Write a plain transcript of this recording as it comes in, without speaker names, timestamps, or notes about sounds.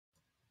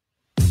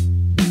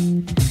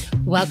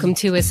Welcome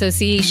to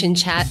Association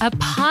Chat, a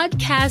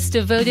podcast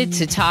devoted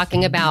to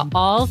talking about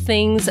all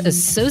things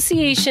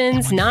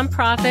associations,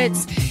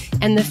 nonprofits,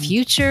 and the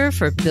future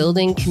for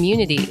building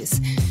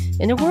communities.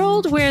 In a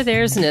world where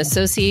there's an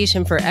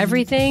association for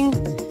everything,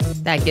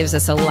 that gives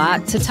us a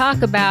lot to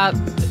talk about.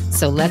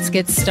 So let's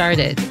get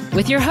started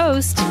with your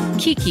host,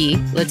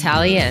 KiKi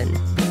L'Italienne.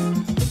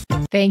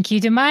 Thank you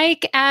to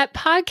Mike at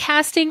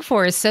Podcasting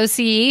for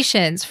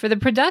Associations for the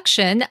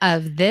production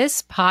of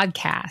this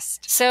podcast.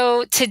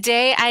 So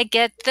today I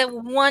get the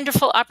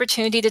wonderful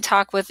opportunity to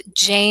talk with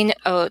Jane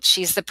Oates.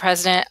 She's the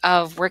president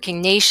of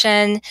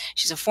WorkingNation.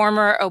 She's a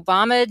former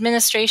Obama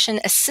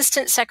administration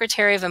Assistant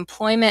Secretary of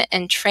Employment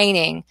and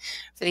Training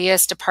for the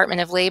U.S.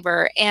 Department of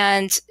Labor.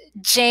 And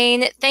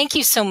Jane, thank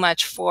you so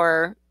much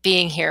for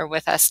being here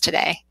with us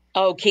today.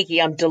 Oh,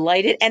 KiKi, I'm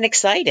delighted and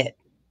excited.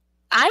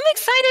 I'm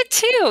excited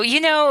too. You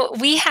know,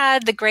 we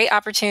had the great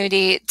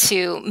opportunity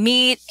to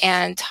meet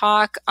and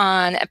talk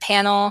on a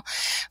panel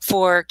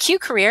for Q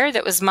Career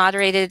that was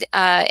moderated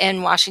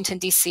in Washington,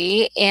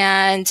 D.C.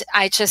 And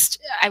I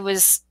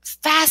was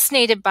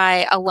fascinated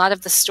by a lot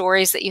of the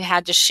stories that you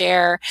had to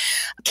share.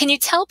 Can you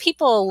tell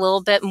people a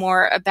little bit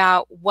more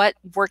about what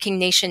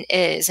WorkingNation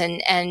is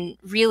and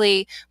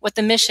really what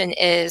the mission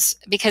is?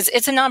 Because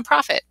it's a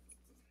nonprofit.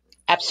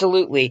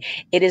 Absolutely.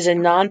 It is a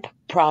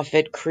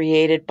nonprofit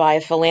created by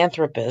a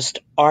philanthropist,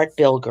 Art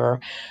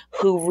Bilger,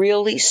 who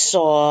really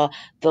saw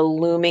the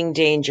looming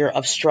danger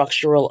of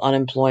structural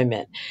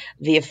unemployment,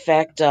 the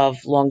effect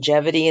of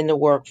longevity in the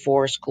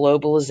workforce,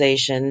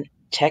 globalization,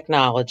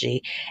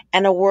 technology,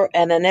 and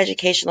an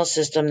educational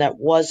system that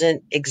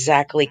wasn't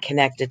exactly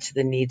connected to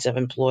the needs of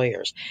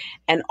employers.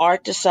 And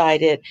Art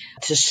decided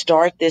to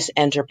start this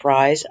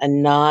enterprise, a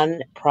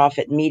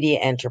nonprofit media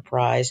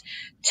enterprise,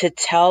 to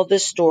tell the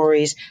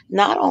stories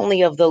not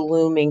only of the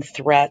looming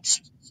threats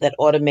that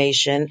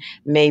automation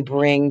may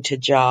bring to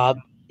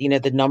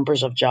the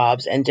numbers of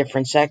jobs and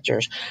different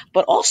sectors,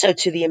 but also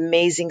to the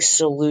amazing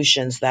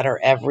solutions that are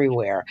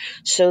everywhere.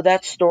 So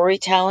that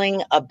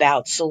storytelling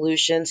about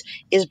solutions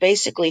is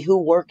basically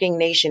who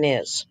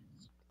WorkingNation is.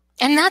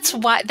 And that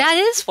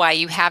is why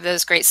you have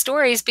those great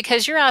stories,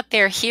 because you're out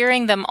there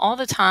hearing them all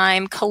the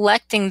time,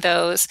 collecting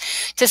those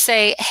to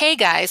say, hey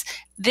guys,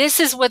 this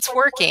is what's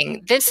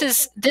working. This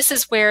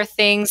is where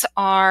things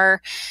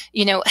are,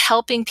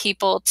 helping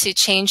people to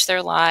change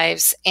their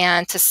lives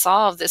and to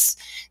solve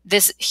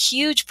this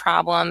huge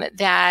problem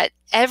that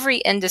every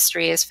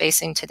industry is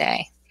facing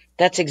today.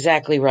 That's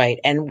exactly right.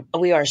 And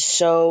we are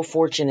so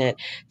fortunate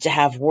to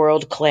have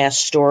world-class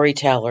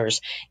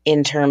storytellers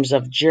in terms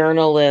of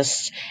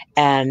journalists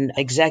and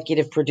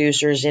executive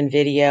producers in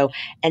video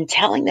and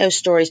telling those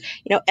stories.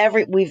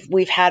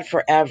 We've had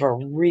forever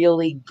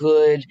really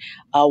good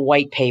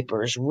white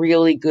papers,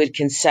 really good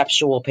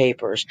conceptual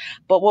papers.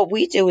 But what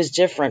we do is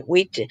different.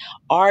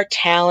 Our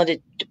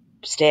talented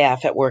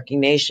staff at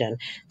WorkingNation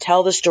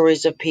tell the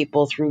stories of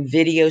people through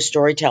video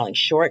storytelling,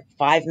 short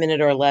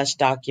 5-minute or less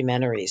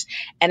documentaries.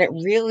 And it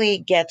really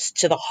gets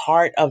to the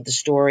heart of the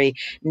story,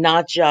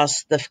 not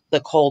just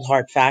the cold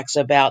hard facts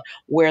about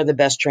where the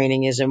best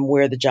training is and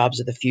where the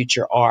jobs of the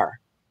future are.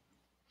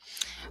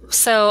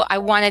 So I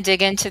want to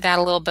dig into that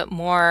a little bit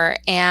more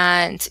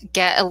and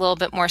get a little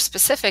bit more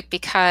specific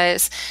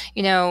because,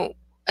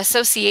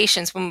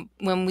 associations,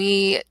 when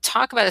we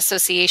talk about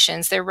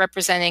associations, they're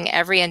representing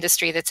every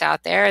industry that's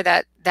out there.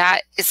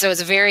 So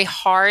it's very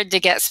hard to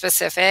get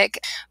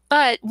specific.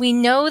 But we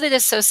know that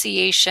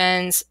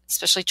associations,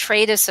 especially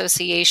trade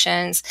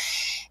associations,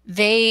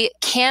 they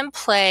can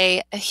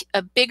play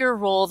a bigger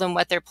role than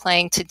what they're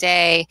playing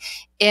today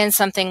in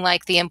something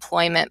like the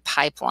employment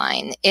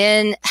pipeline,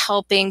 in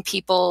helping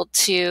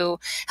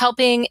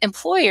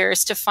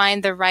employers to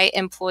find the right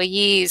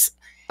employees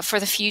for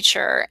the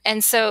future.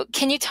 And so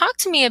can you talk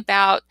to me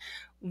about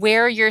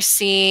where you're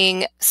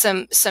seeing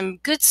some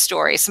good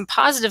stories, some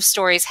positive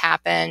stories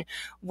happen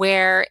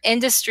where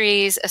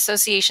industries,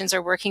 associations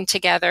are working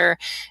together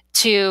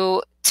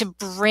to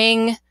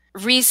bring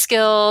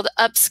reskilled,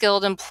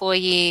 upskilled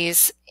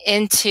employees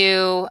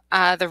into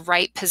the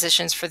right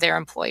positions for their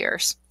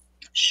employers?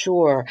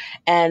 Sure.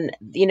 And,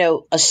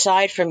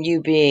 aside from you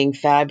being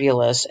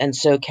fabulous and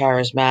so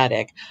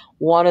charismatic,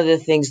 one of the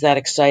things that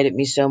excited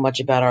me so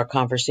much about our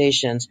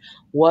conversations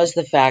was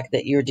the fact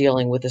that you're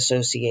dealing with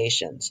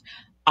associations.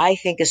 I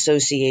think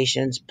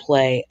associations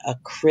play a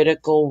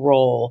critical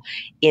role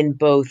in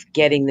both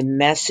getting the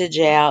message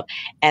out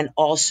and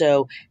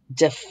also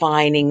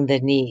defining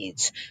the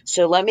needs.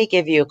 So let me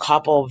give you a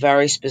couple of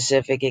very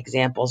specific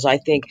examples. I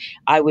think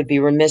I would be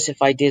remiss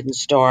if I didn't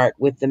start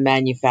with the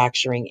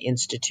Manufacturing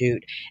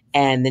Institute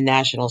and the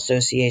National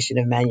Association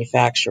of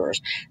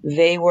Manufacturers.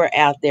 They were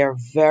out there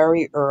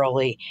very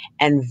early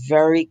and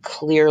very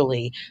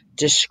clearly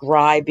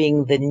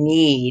describing the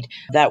need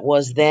that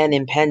was then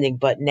impending,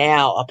 but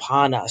now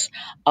upon us,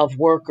 of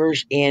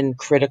workers in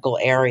critical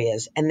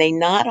areas. And they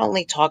not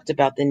only talked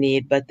about the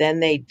need, but then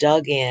they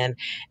dug in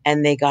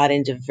and they got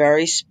into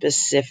very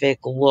specific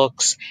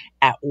looks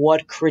at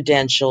what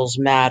credentials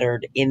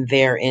mattered in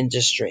their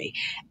industry.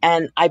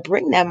 And I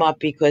bring them up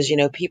because,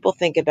 people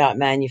think about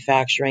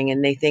manufacturing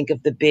and they think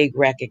of the big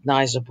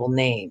recognizable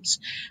names.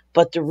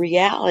 But the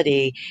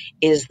reality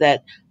is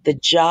that the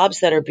jobs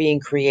that are being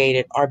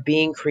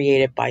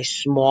created by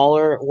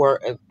smaller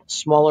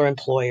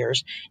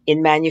employers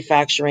in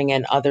manufacturing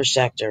and other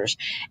sectors.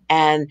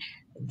 And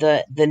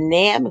the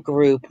NAM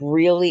group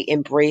really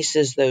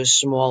embraces those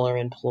smaller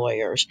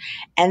employers,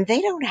 and they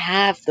don't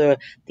have the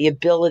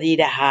ability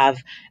to have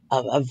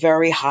a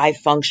very high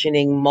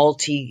functioning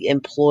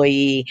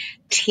multi-employee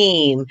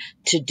team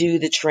to do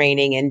the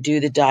training and do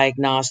the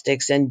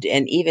diagnostics and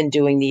even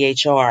doing the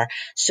HR.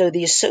 So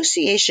the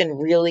association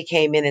really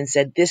came in and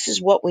said, this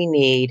is what we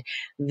need.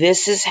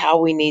 This is how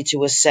we need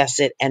to assess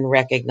it and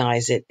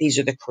recognize it. These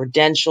are the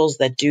credentials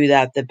that do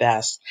that the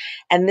best.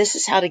 And this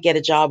is how to get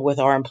a job with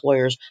our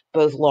employers,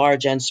 both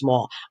large and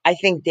small. I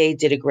think they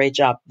did a great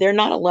job. They're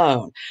not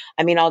alone.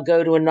 I mean, I'll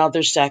go to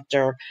another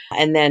sector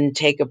and then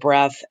take a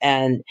breath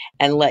and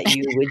let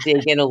you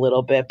dig in a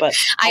little bit. But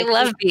I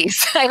love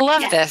these. I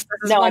love this.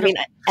 No, I mean,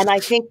 and I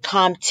think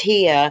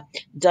CompTIA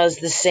does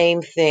the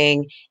same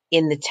thing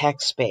in the tech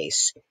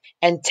space.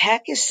 And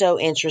tech is so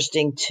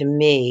interesting to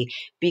me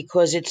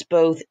because it's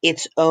both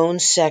its own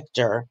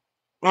sector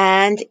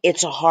and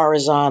it's a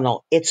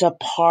horizontal. It's a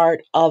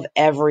part of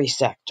every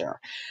sector.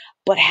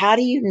 But how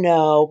do you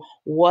know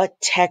what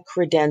tech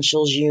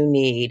credentials you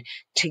need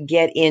to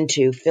get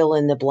into fill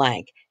in the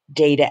blank?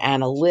 Data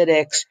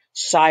analytics,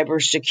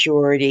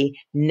 cybersecurity,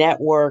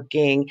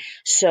 networking.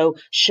 So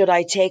should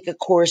I take a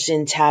course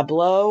in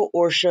Tableau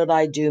or should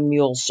I do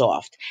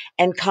MuleSoft?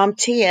 And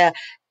CompTIA,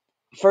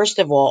 first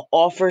of all,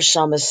 offers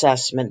some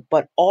assessment,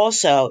 but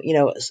also,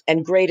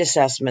 and great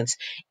assessments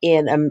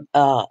in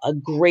a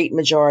great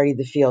majority of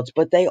the fields.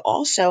 But they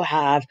also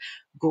have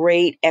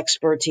great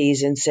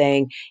expertise in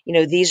saying,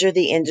 these are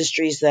the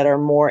industries that are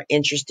more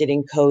interested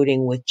in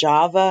coding with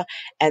Java,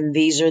 and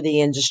these are the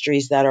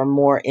industries that are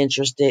more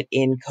interested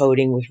in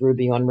coding with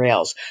Ruby on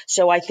Rails.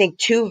 So I think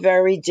two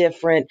very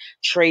different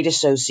trade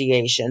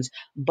associations,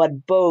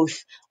 but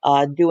both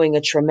doing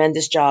a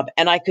tremendous job.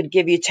 And I could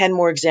give you 10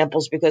 more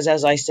examples because,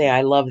 as I say,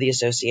 I love the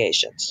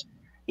associations.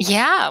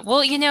 Yeah,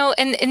 well,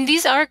 and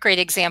these are great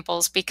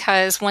examples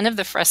because one of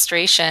the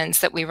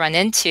frustrations that we run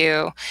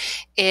into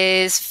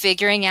is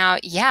figuring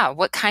out,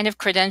 what kind of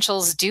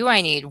credentials do I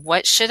need?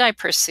 What should I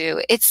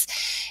pursue?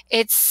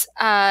 It's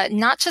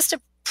not just a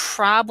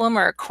problem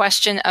or a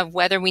question of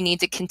whether we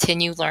need to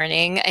continue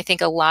learning. I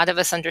think a lot of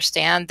us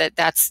understand that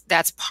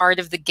that's part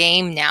of the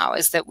game now,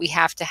 is that we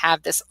have to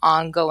have this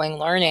ongoing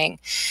learning.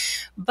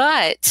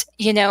 But,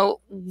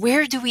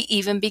 where do we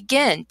even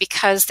begin?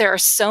 Because there are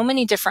so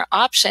many different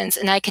options,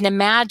 and I can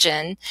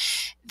imagine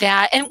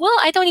that,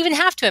 I don't even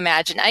have to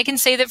imagine. I can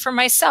say that for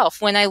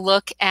myself, when I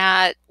look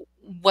at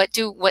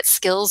what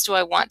skills do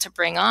I want to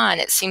bring on,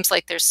 it seems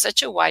like there's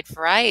such a wide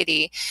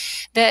variety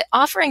that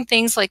offering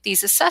things like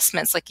these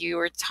assessments, like you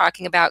were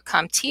talking about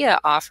CompTIA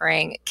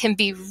offering, can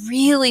be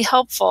really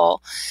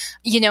helpful,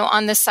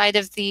 on the side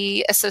of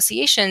the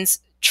associations,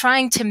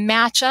 trying to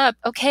match up,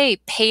 okay,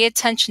 pay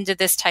attention to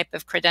this type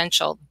of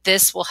credential.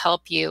 This will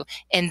help you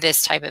in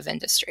this type of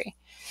industry.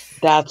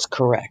 That's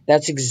correct.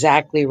 That's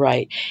exactly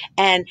right.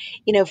 And,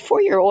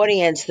 for your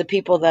audience, the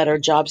people that are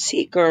job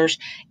seekers,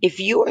 if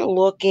you are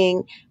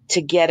looking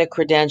to get a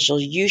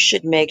credential, you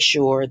should make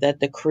sure that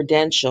the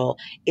credential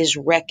is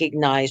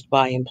recognized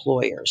by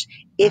employers.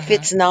 If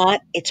it's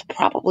not, it's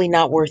probably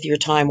not worth your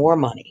time or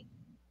money.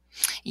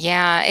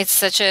 Yeah, it's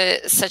such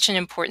an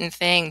important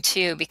thing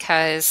too,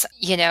 because,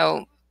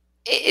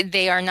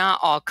 they are not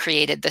all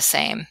created the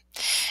same.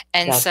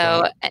 And That's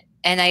so, right.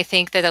 and I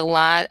think that a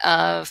lot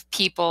of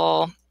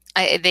people,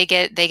 they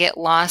get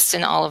lost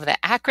in all of the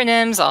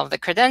acronyms, all of the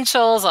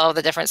credentials, all of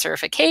the different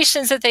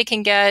certifications that they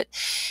can get.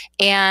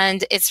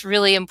 And it's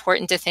really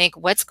important to think,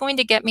 what's going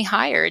to get me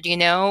hired?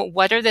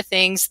 What are the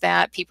things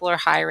that people are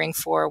hiring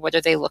for? What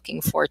are they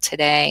looking for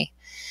today?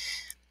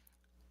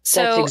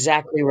 That's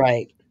exactly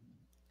right.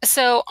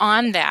 So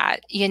on that,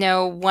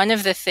 one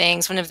of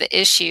the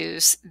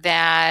issues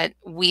that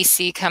we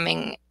see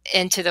coming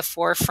into the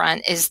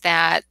forefront is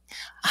that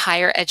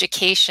higher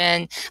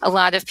education, a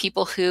lot of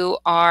people who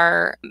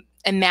are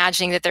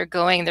imagining that they're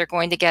going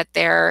to get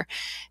their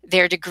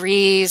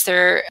degrees,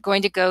 they're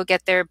going to go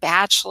get their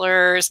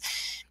bachelor's,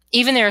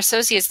 even their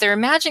associates, they're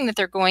imagining that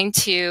they're going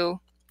to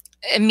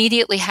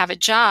immediately have a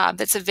job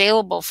that's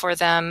available for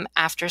them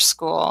after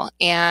school.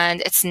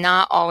 And it's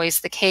not always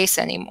the case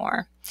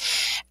anymore.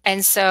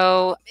 And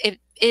so it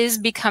is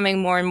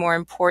becoming more and more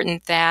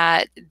important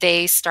that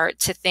students start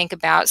to think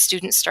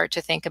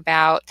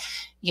about,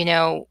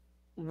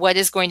 what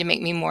is going to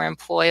make me more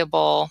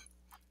employable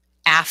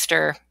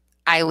after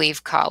I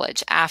leave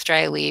college, after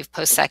I leave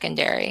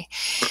post-secondary.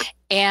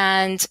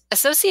 And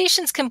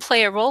associations can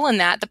play a role in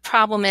that. The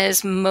problem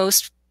is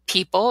most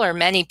people, or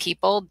many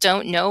people,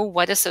 don't know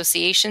what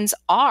associations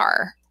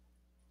are.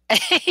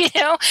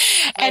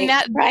 And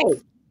right.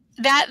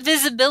 that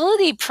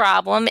visibility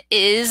problem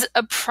is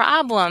a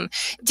problem.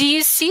 Do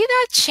you see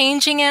that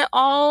changing at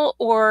all?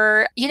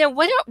 Or,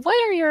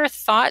 what are your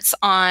thoughts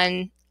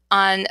on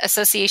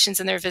associations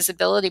and their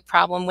visibility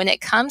problem when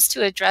it comes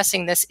to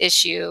addressing this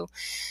issue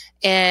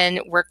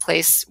in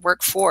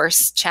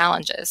workforce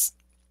challenges?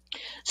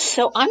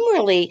 So I'm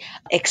really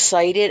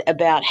excited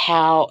about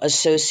how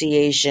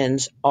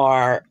associations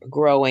are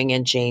growing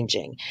and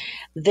changing.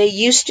 They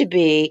used to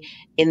be,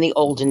 in the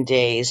olden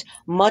days,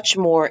 much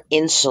more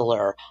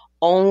insular,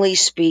 only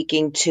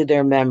speaking to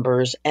their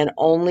members and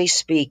only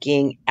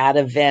speaking at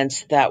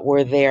events that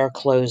were their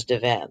closed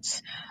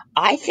events.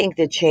 I think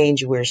the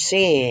change we're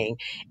seeing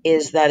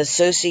is that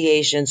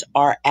associations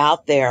are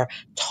out there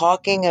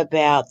talking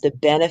about the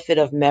benefit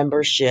of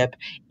membership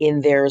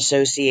in their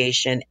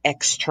association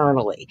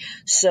externally.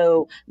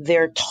 So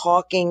they're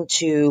talking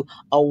to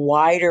a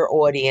wider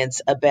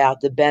audience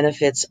about the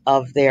benefits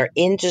of their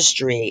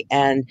industry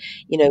and,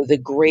 the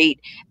great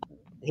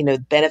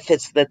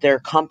benefits that their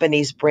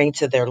companies bring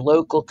to their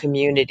local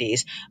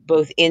communities,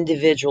 both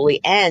individually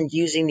and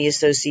using the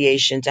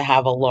association to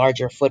have a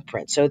larger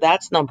footprint. So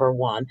that's number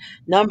one.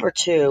 Number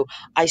two,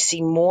 I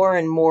see more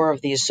and more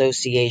of the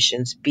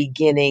associations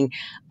beginning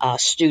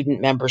student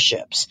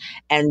memberships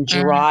and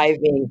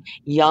driving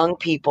young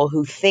people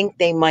who think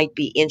they might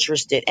be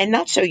interested, and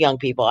not so young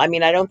people. I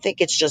mean, I don't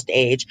think it's just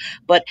age,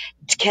 but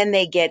can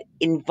they get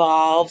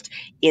involved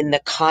in the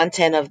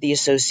content of the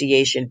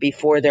association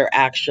before they're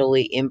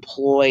actually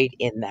employed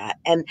in that?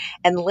 And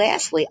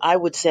lastly, I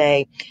would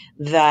say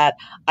that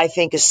I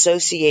think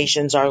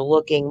associations are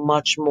looking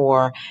much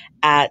more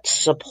at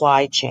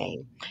supply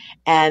chain.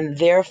 And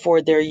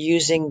therefore, they're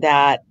using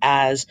that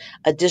as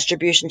a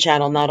distribution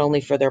channel, not only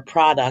for their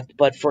product,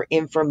 but for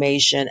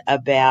information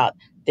about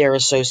their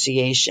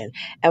association.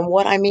 And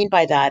what I mean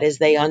by that is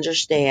they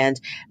understand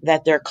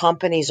that their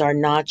companies are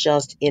not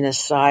just in a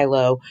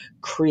silo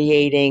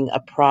creating a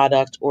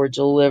product or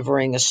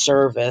delivering a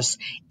service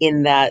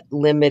in that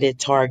limited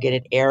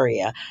targeted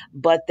area,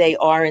 but they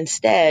are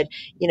instead,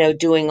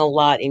 doing a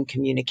lot in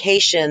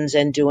communications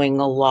and doing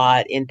a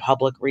lot in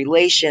public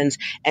relations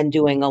and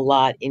doing a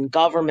lot in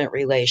government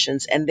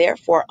relations. And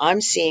therefore, I'm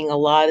seeing a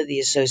lot of the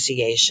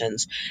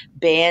associations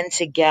band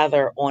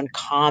together on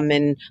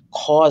common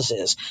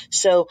causes.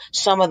 So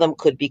some of them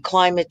could be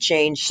climate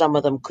change, some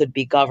of them could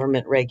be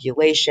government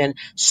regulation,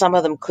 some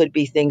of them could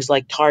be things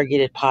like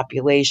targeted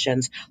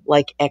populations,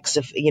 like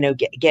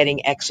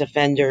getting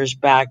ex-offenders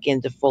back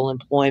into full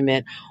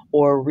employment,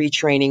 or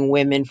retraining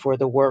women for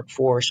the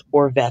workforce,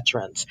 or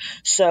veterans.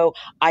 So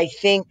I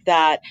think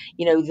that,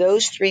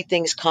 those three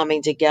things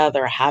coming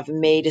together have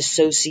made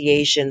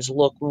associations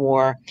look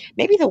more,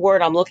 maybe the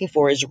word I'm looking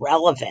for is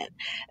relevant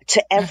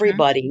to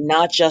everybody,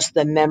 not just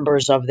the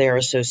members of their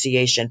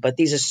association, but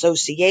these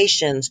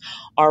associations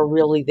are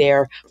really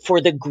there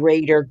for the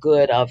greater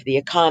good of the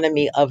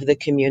economy, of the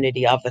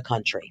community, of the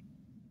country.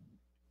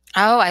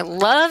 Oh, I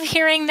love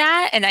hearing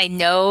that. And I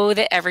know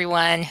that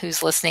everyone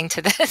who's listening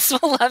to this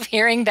will love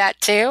hearing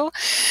that too.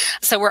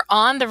 So we're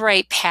on the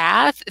right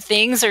path.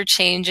 Things are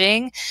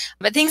changing,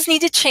 but things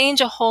need to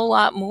change a whole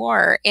lot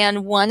more.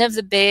 And one of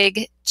the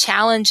big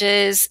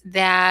challenges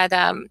that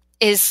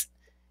is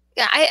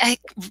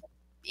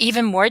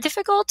even more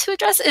difficult to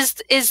address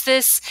is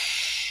this.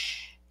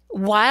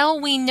 While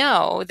we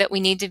know that we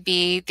need to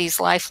be these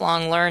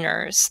lifelong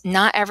learners,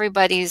 not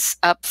everybody's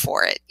up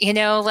for it.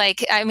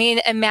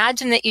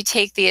 Imagine that you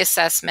take the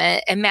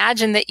assessment,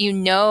 imagine that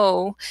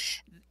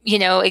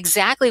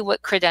exactly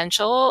what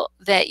credential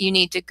that you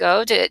need to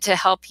go to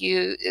help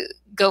you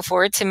go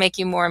forward to make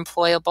you more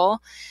employable.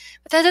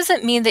 But that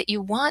doesn't mean that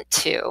you want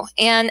to.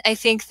 And I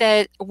think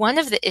that one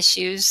of the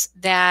issues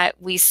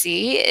that we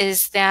see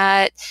is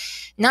that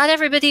not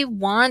everybody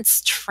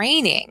wants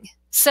training.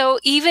 So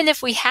even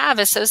if we have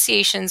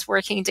associations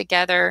working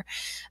together,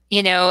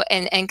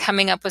 and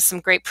coming up with some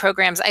great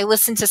programs. I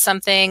listened to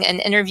an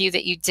interview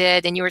that you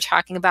did, and you were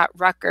talking about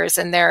Rutgers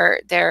and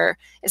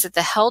is it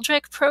the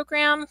Heldrick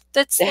program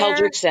that's the there?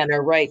 Heldrick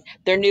Center, right?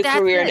 Their new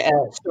career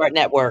start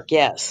network,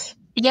 yes.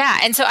 Yeah.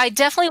 And so I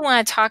definitely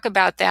want to talk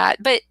about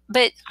that. But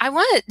I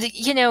want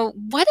to,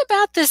 what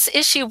about this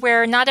issue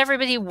where not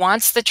everybody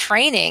wants the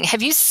training?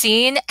 Have you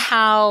seen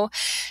how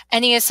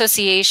any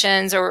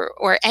associations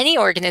or any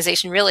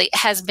organization really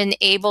has been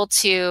able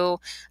to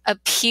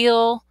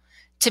appeal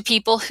to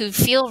people who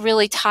feel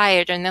really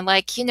tired and they're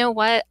like, you know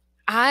what,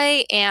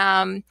 I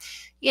am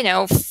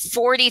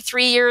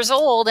 43 years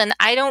old and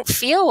I don't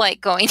feel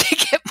like going to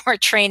get more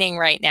training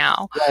right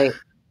now.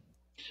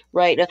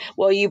 Right.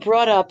 Well, you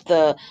brought up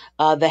the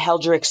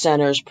Heldrick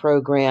Center's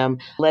program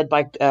led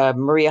by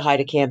Maria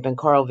Heidekamp and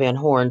Carl Van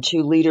Horn,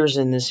 two leaders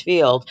in this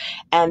field,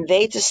 and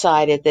they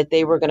decided that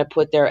they were going to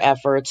put their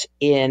efforts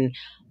in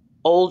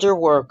older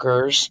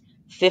workers,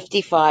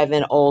 55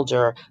 and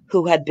older,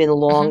 who had been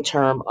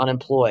long-term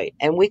unemployed.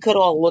 And we could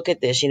all look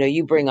at this.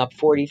 You bring up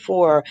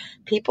 44,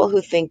 people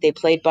who think they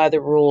played by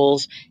the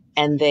rules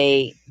and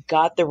they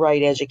got the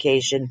right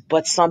education,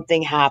 but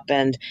something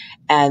happened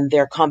and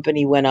their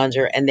company went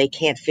under and they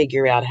can't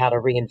figure out how to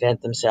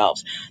reinvent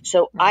themselves.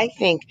 So I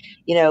think,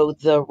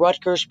 the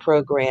Rutgers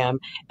program,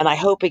 and I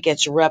hope it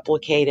gets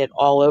replicated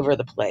all over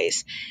the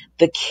place.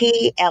 The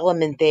key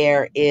element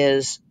there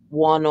is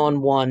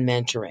one-on-one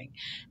mentoring.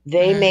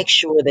 They make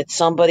sure that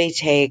somebody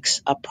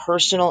takes a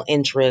personal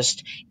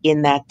interest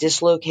in that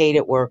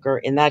dislocated worker,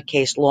 in that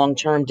case,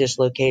 long-term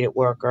dislocated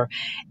worker,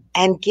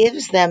 and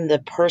gives them the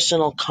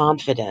personal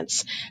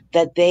confidence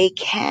that they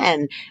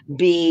can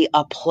be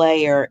a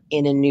player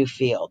in a new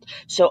field.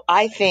 So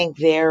I think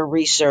their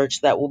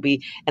research that will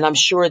be, and I'm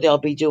sure they'll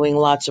be doing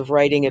lots of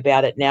writing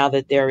about it now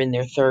that they're in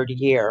their third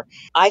year.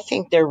 I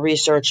think their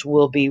research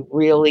will be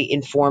really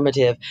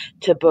informative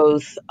to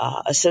both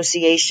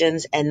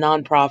associations and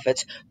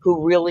nonprofits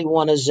who really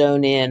want to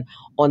zone in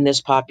on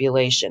this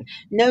population.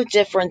 No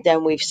different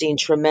than we've seen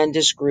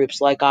tremendous groups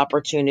like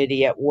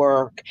Opportunity at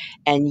Work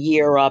and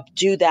Year Up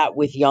do that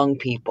with young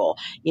people,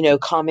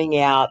 coming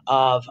out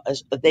of,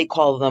 they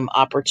call them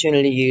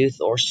opportunity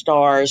youth or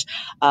stars,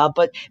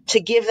 but to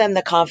give them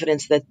the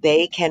confidence that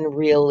they can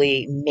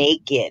really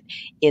make it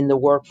in the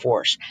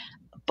workforce.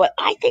 But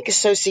I think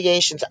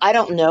associations, I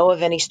don't know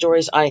of any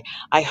stories. I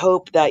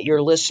hope that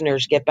your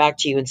listeners get back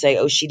to you and say,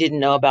 oh, she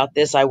didn't know about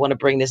this. I want to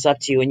bring this up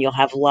to you. And you'll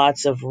have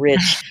lots of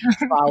rich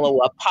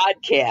follow-up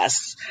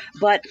podcasts.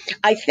 But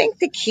I think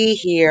the key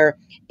here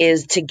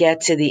is to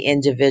get to the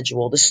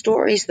individual. The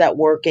stories that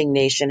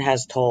WorkingNation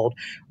has told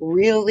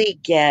really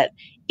get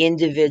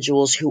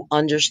individuals who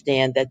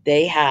understand that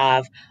they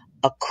have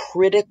a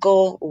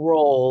critical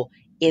role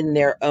in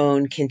their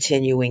own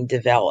continuing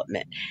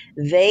development.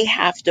 They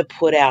have to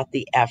put out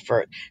the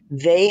effort.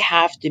 They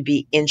have to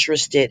be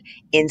interested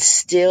in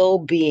still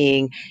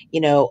being,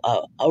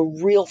 a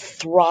real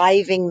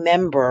thriving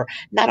member,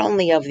 not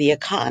only of the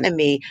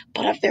economy,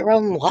 but of their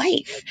own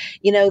life.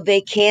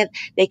 They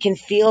can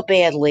feel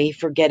badly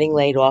for getting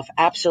laid off.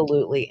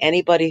 Absolutely.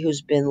 Anybody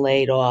who's been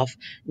laid off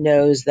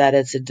knows that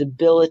it's a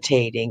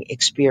debilitating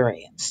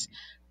experience.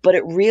 But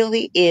it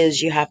really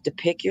is, you have to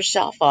pick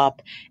yourself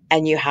up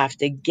and you have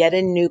to get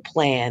a new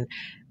plan,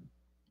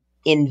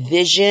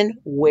 envision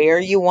where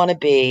you want to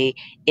be,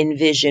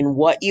 envision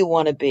what you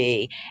want to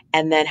be,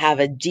 and then have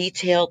a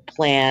detailed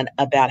plan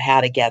about how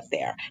to get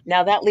there.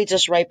 Now that leads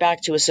us right back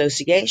to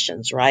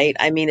associations, right?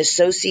 I mean,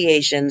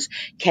 associations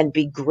can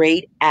be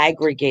great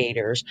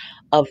aggregators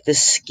of the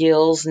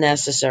skills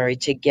necessary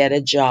to get a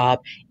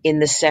job in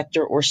the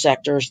sector or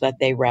sectors that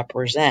they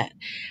represent.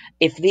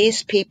 If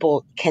these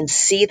people can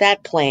see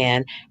that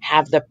plan,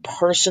 have the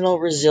personal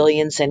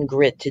resilience and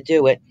grit to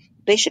do it,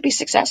 they should be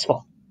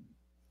successful.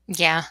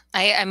 Yeah,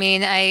 I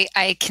mean,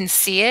 I can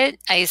see it.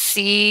 I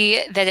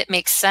see that it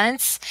makes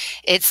sense.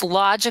 It's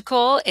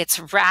logical. It's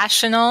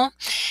rational.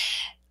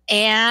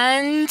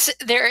 And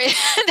there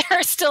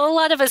are still a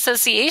lot of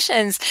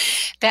associations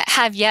that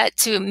have yet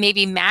to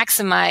maybe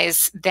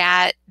maximize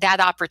that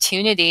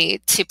opportunity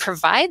to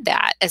provide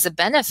that as a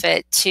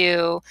benefit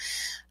to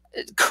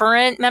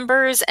current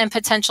members and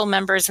potential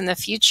members in the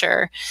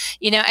future.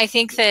 I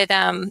think that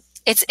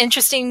it's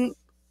interesting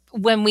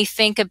when we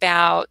think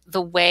about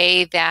the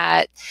way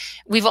that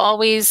we've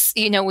always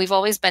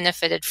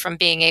benefited from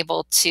being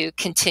able to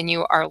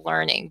continue our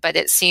learning. But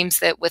it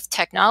seems that with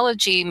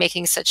technology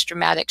making such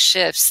dramatic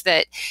shifts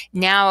that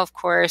now, of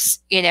course,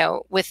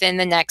 within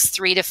the next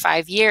 3 to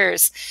 5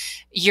 years,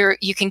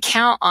 you can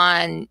count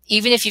on,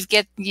 even if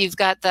you've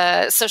got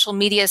the social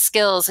media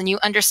skills and you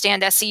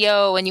understand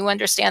SEO and you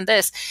understand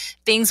this,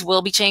 things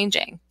will be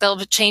changing. They'll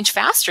change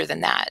faster than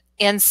that.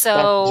 And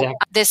so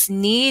this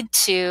need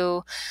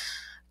to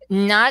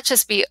not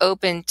just be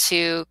open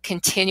to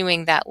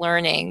continuing that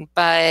learning,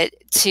 but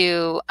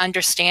to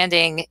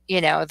understanding,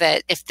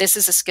 that if this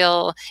is a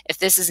skill, if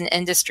this is an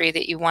industry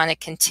that you want to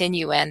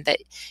continue in, that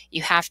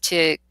you have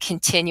to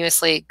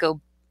continuously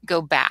go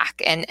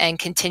back and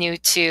continue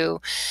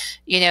to,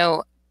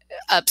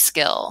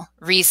 upskill,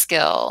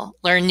 reskill,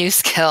 learn new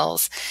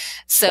skills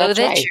so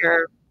that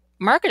you're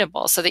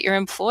marketable, so that you're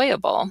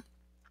employable.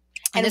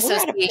 And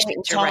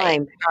associations, you're right,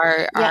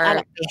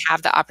 they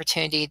have the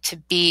opportunity to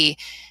be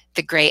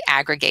the great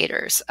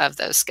aggregators of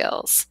those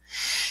skills.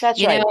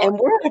 That's right. And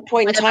we're at a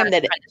point in time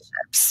that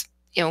apprenticeships.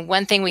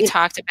 One thing we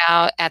talked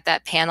about at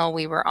that panel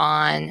we were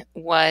on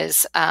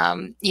was,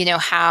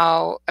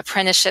 how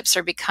apprenticeships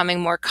are becoming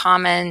more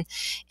common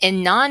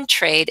in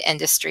non-trade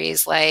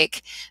industries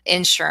like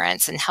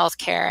insurance and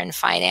healthcare and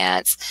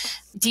finance.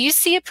 Do you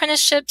see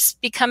apprenticeships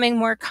becoming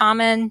more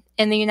common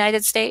in the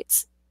United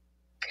States?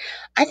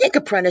 I think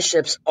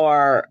apprenticeships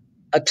are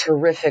a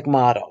terrific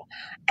model.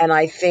 And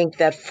I think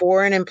that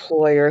for an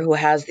employer who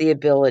has the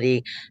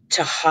ability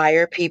to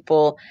hire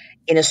people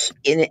in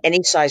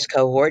any size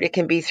cohort, it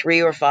can be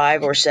 3 or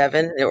 5 or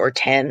 7 or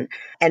 10,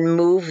 and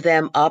move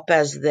them up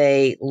as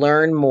they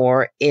learn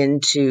more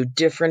into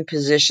different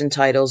position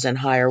titles and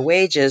higher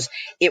wages,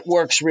 it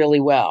works really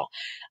well.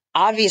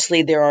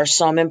 Obviously, there are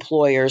some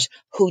employers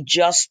who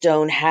just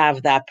don't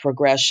have that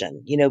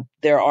progression.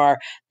 There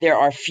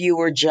are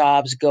fewer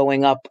jobs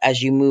going up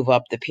as you move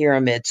up the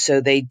pyramid,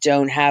 so they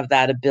don't have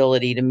that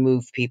ability to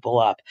move people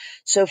up.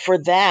 So for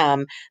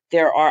them,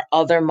 there are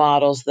other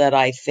models that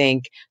I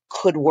think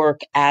could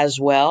work as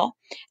well.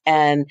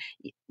 And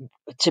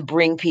to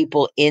bring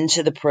people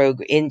into the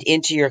program,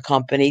 into your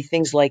company,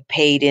 things like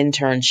paid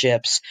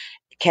internships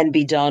can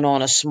be done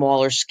on a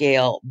smaller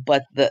scale,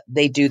 but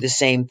they do the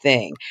same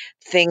thing.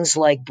 Things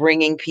like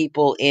bringing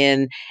people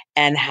in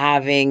and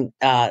having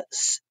a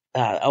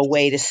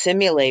way to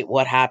simulate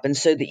what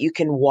happens so that you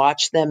can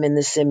watch them in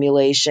the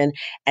simulation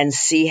and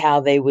see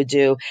how they would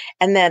do.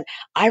 And then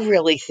I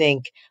really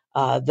think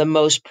the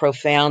most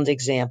profound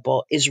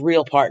example is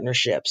real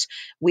partnerships.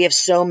 We have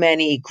so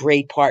many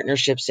great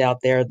partnerships out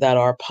there that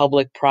are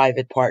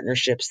public-private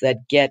partnerships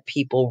that get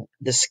people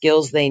the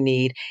skills they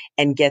need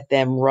and get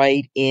them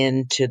right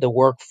into the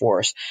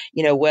workforce.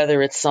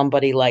 Whether it's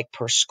somebody like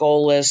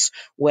Perscolis,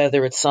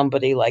 whether it's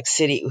somebody like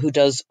City, who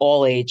does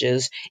all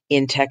ages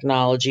in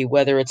technology,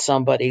 whether it's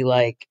somebody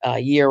like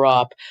Year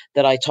Up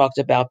that I talked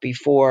about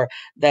before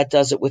that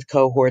does it with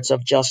cohorts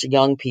of just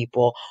young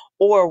people,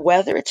 or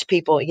whether it's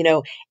people,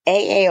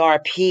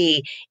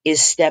 AARP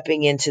is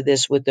stepping into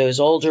this with those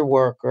older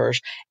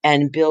workers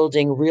and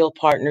building real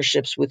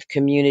partnerships with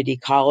community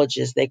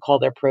colleges. They call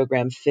their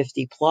program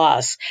 50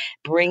 plus,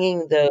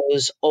 bringing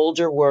those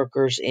older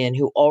workers in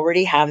who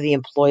already have the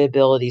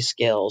employability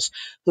skills,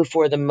 who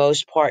for the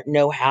most part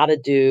know how to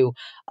do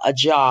a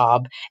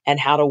job and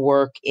how to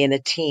work in a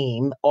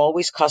team,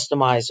 always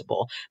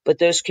customizable. But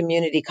those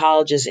community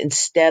colleges,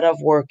 instead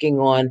of working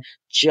on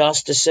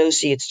just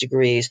associate's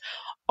degrees,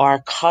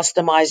 are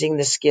customizing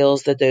the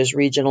skills that those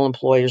regional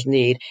employers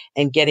need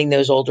and getting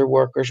those older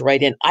workers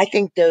right in. I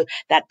think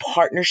that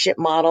partnership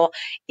model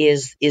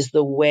is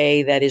the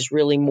way that is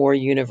really more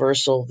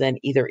universal than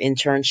either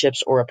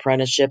internships or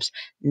apprenticeships,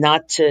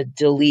 not to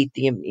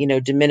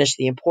diminish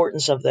the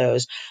importance of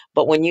those.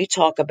 But when you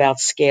talk about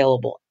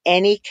scalable,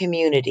 any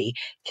community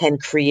can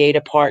create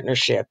a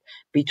partnership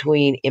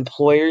between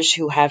employers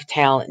who have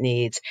talent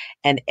needs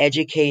and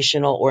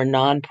educational or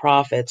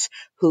nonprofits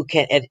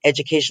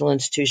educational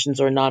institutions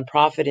or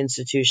nonprofit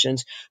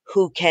institutions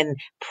who can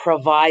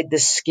provide the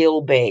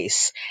skill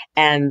base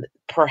and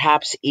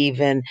perhaps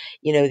even,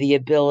 the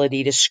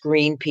ability to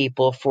screen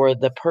people for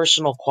the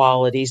personal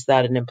qualities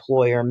that an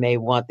employer may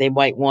want. They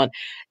might want,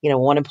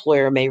 one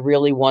employer may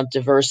really want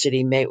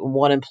diversity.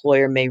 One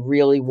employer may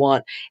really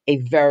want a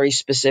very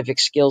specific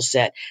skill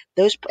set.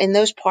 In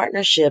those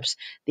partnerships,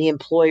 the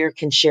employer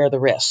can share the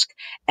risk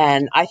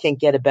and I think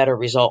get a better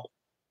result.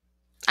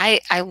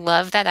 I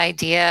love that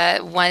idea.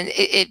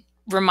 It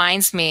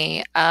reminds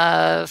me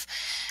of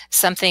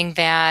something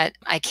that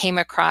I came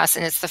across,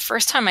 and it's the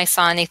first time I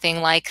saw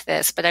anything like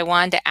this, but I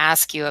wanted to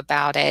ask you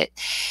about it.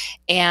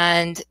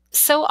 And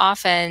so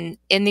often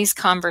in these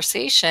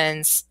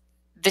conversations,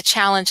 the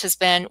challenge has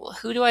been,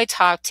 who do I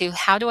talk to?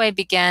 How do I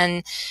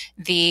begin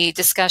the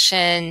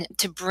discussion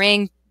to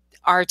bring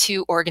our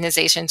two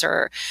organizations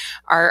or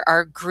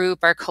our group,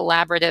 our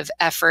collaborative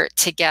effort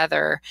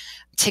together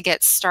to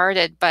get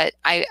started? But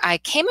I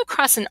came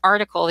across an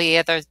article the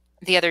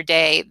other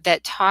day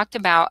that talked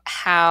about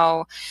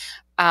how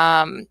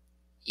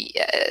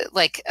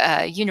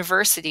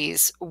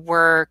universities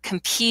were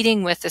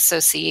competing with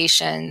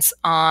associations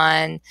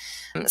on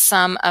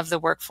some of the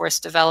workforce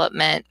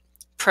development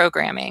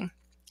programming.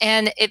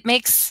 And it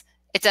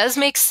does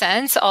make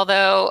sense,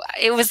 although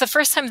it was the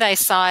first time that I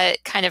saw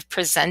it kind of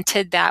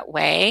presented that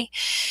way.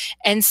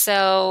 And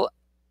so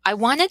I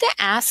wanted to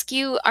ask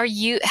you,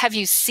 have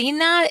you seen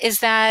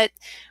that?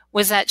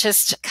 Was that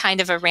just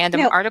kind of a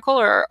random article,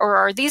 or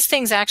are these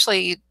things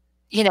actually,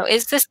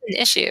 is this an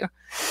issue?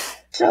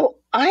 So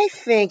I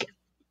think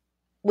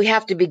we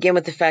have to begin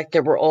with the fact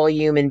that we're all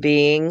human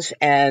beings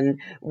and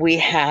we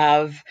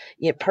have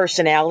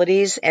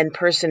personalities, and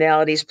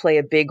personalities play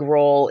a big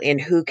role in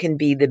who can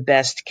be the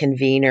best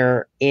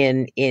convener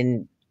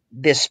in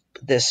this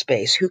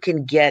space, who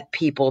can get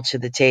people to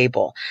the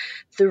table.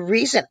 The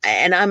reason,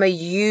 and I'm a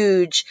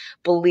huge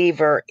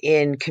believer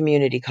in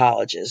community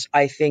colleges.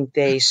 I think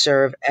they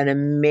serve an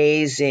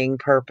amazing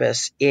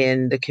purpose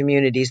in the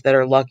communities that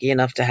are lucky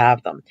enough to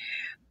have them.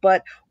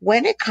 But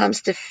when it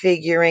comes to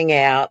figuring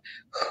out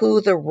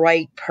who the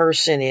right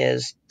person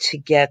is to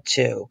get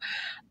to,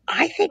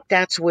 I think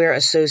that's where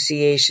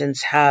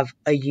associations have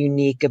a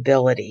unique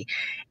ability.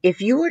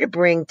 If you were to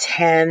bring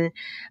 10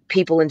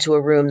 people into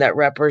a room that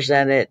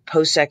represented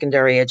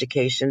post-secondary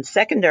education,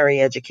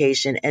 secondary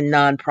education, and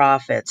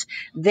nonprofits,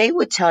 they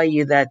would tell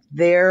you that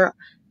their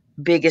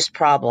biggest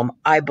problem,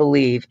 I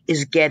believe,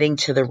 is getting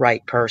to the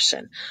right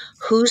person.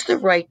 Who's the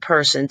right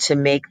person to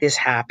make this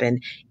happen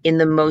in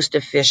the most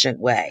efficient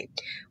way?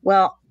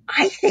 Well,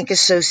 I think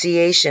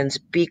associations,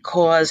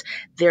 because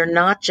they're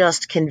not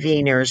just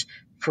conveners,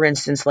 for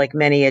instance, like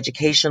many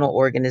educational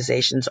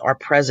organizations are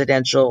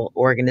presidential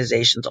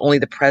organizations. Only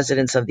the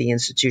presidents of the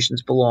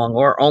institutions belong,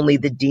 or only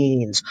the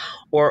deans,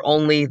 or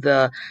only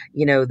the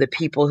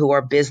people who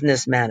are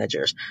business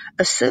managers.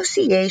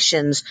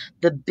 Associations,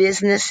 the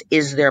business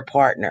is their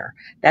partner.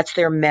 That's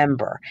their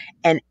member.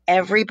 And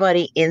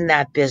everybody in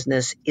that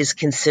business is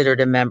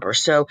considered a member.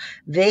 So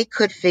they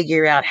could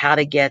figure out how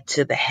to get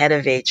to the head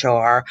of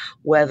HR,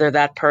 whether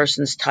that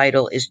person's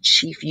title is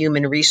Chief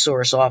Human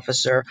Resource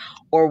Officer,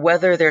 or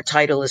whether their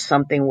title is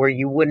something where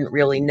you wouldn't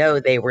really know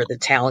they were the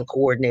talent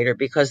coordinator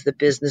because the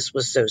business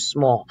was so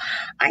small.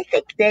 I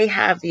think they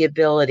have the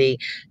ability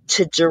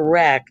to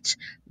direct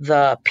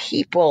the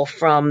people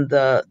from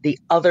the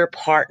other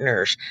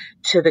partners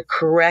to the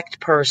correct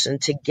person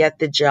to get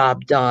the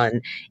job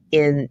done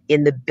in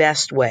the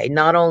best way,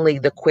 not only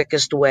the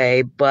quickest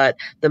way, but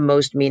the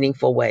most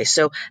meaningful way.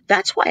 So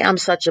that's why I'm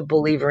such a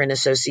believer in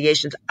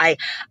associations. I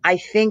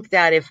think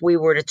that if we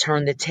were to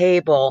turn the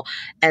table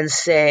and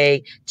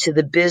say to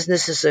the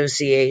business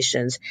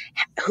associations,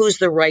 who's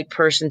the right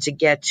person to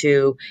get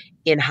to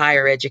in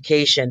higher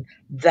education,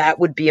 that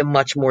would be a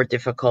much more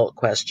difficult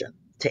question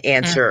to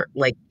answer,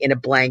 like in a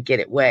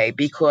blanket way,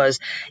 because,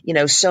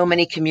 so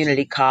many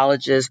community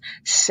colleges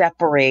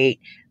separate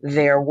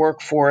their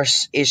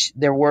workforce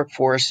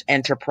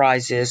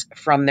enterprises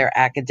from their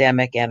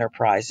academic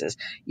enterprises.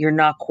 You're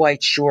not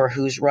quite sure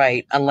who's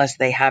right unless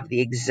they have the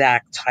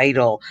exact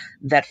title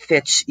that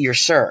fits your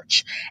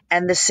search.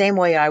 And the same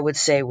way I would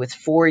say with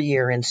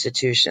four-year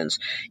institutions,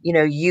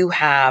 you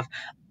have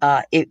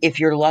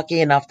if you're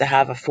lucky enough to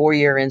have a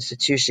four-year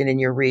institution in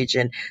your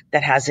region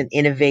that has an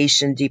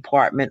innovation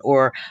department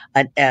or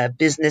a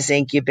business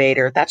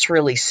incubator, that's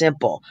really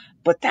simple.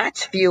 But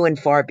that's few and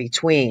far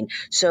between.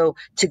 So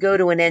to go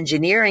to an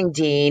engineering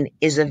dean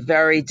is a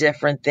very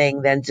different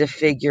thing than to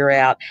figure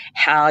out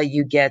how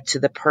you get to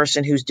the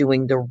person who's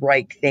doing the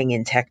right thing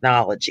in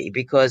technology.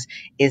 Because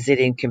is it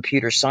in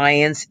computer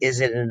science? Is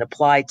it in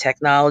applied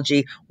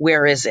technology?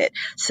 Where is it?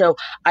 So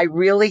I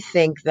really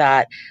think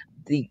that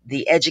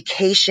the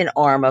education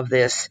arm of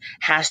this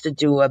has to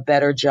do a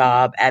better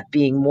job at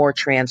being more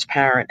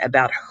transparent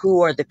about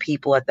who are the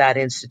people at that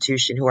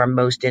institution who are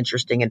most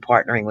interested in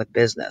partnering with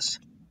business.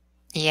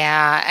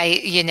 Yeah,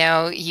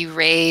 you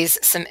raise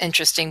some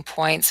interesting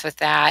points with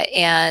that.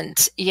 And,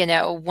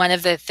 one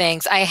of the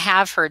things I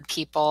have heard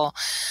people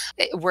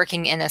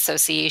working in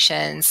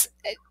associations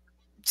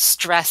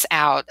stress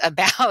out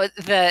about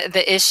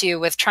the issue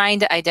with trying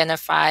to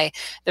identify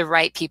the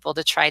right people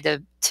to try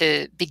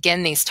to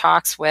begin these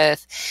talks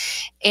with.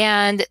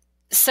 And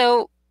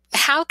so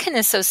how can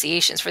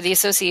associations, for the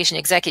association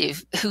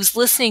executive who's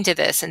listening to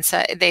this and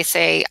they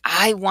say,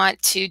 I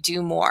want to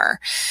do more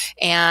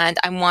and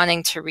I'm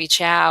wanting to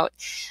reach out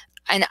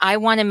and I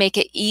want to make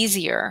it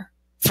easier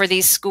for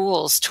these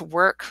schools to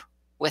work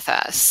with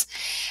us.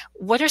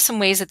 What are some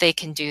ways that they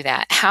can do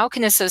that? How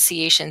can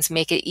associations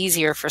make it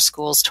easier for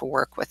schools to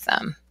work with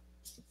them?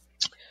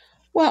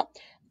 Well,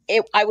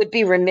 I would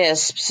be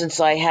remiss, since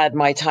I had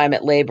my time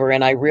at labor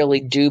and I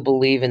really do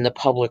believe in the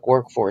public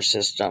workforce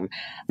system,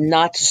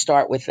 not to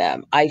start with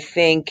them. I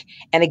think,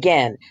 and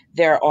again,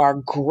 there are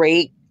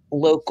great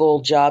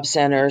local job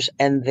centers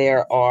and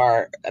there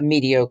are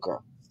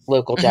mediocre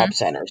local job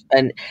centers.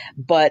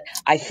 But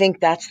I think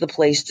that's the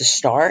place to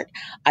start.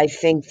 I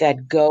think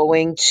that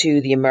going to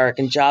the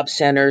American Job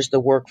Centers, the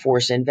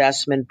workforce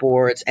investment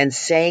boards, and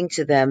saying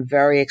to them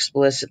very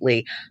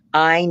explicitly,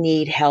 I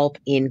need help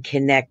in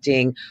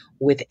connecting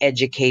with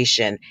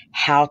education.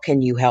 How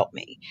can you help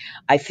me?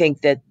 I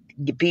think that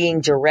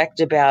being direct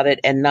about it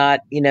and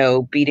not,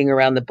 beating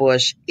around the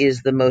bush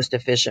is the most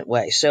efficient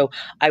way. So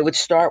I would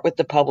start with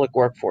the public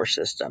workforce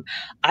system.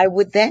 I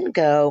would then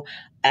go,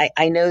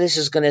 I know this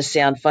is going to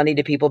sound funny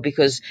to people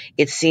because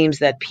it seems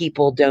that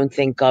people don't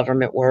think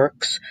government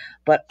works,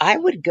 but I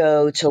would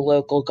go to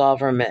local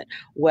government,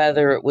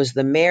 whether it was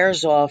the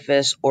mayor's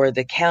office or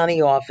the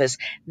county office.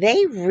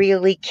 They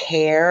really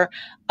care,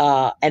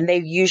 and they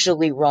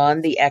usually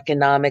run the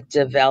economic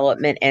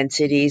development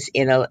entities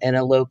in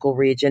a local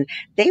region.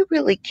 They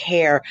really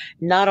care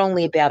not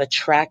only about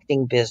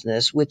attracting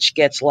business, which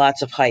gets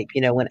lots of hype.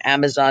 When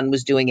Amazon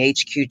was doing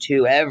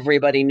HQ2,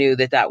 everybody knew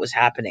that was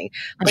happening.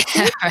 But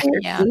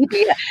Yeah.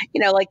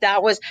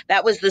 that was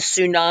the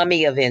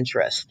tsunami of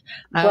interest.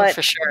 Oh, but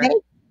for sure.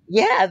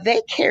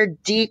 they care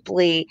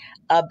deeply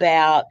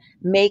about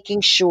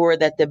making sure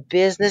that the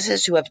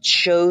businesses who have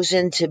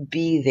chosen to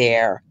be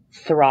there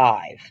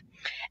thrive.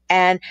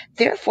 And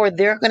therefore,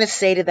 they're going to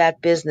say to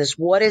that business,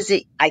 what is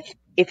it?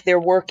 If they're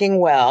working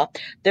well,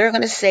 they're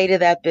going to say to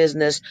that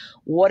business,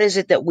 what is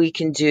it that we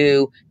can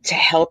do to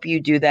help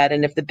you do that?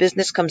 And if the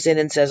business comes in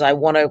and says, I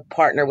want to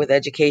partner with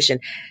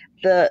education,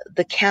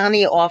 the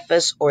county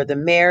office or the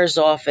mayor's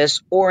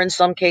office, or in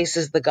some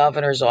cases, the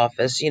governor's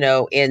office,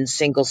 in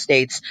single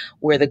states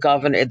where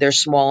they're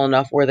small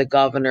enough where the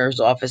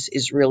governor's office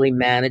is really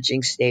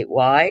managing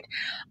statewide.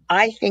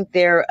 I think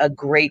they're a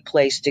great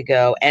place to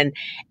go. And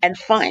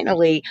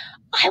finally,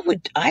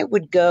 I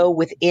would go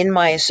within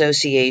my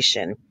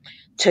association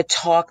to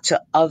talk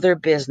to other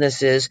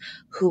businesses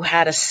who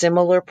had a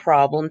similar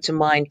problem to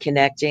mine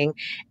connecting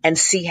and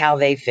see how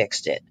they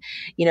fixed it.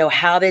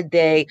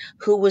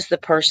 Who was the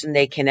person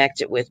they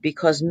connected with?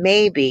 Because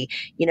maybe,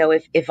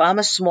 if I'm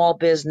a small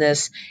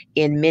business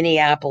in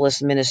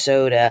Minneapolis,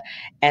 Minnesota,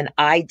 and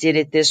I did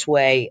it this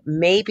way,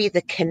 maybe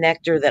the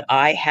connector that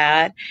I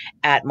had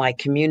at my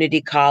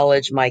community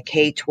college, my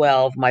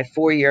K-12, my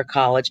 4-year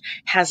college,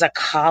 has a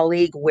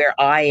colleague where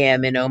I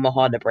am in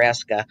Omaha,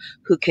 Nebraska,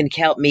 who can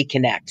help me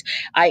connect.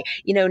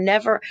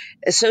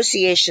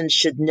 Associations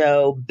should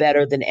know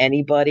better than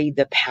anybody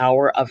the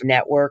power of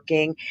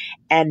networking,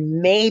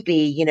 and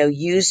maybe,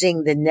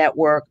 using the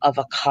network of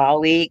a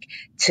colleague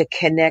to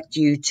connect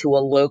you to a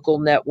local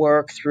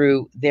network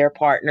through their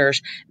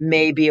partners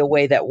may be a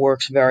way that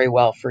works very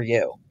well for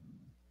you.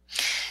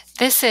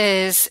 This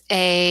is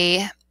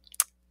a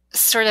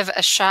sort of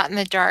a shot in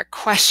the dark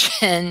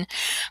question,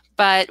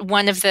 but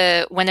one of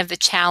the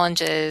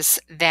challenges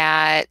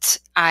that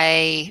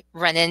I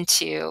run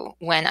into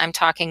when I'm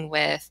talking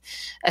with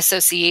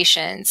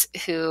associations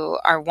who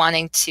are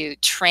wanting to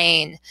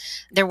train,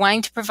 they're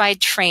wanting to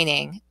provide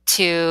training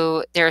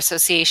to their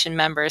association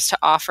members to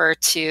offer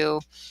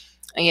to,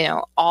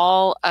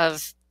 all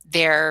of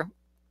their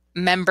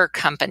member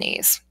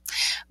companies.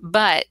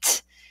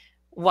 But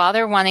while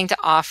they're wanting to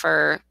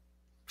offer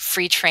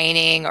free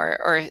training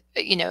or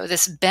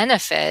this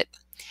benefit,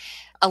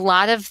 a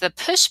lot of the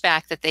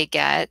pushback that they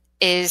get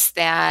is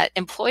that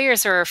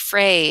employers are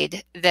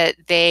afraid that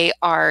they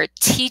are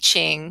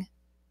teaching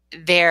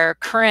their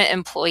current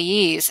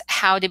employees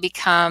how to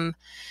become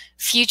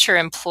future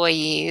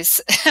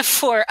employees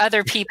for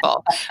other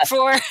people,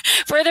 for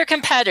their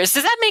competitors.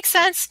 Does that make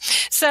sense?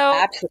 So,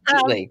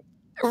 absolutely.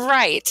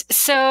 Right.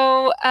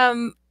 So,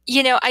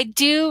 I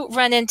do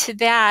run into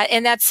that,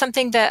 and that's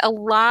something that a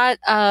lot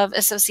of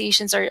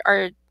associations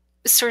are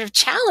sort of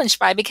challenged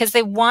by, because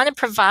they want to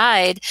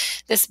provide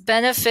this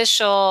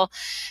beneficial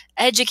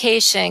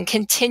education,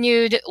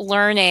 continued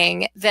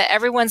learning that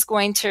everyone's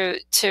going to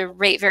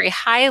rate very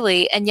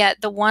highly. And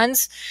yet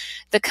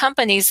the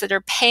companies that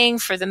are paying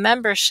for the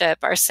membership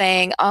are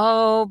saying,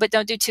 oh, but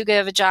don't do too good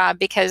of a job,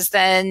 because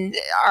then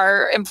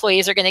our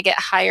employees are going to get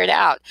hired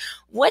out.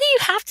 What do you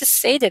have to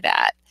say to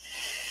that?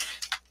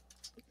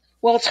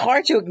 Well, it's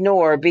hard to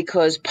ignore,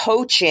 because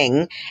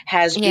poaching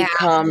has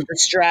become the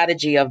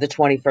strategy of the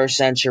 21st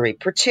century,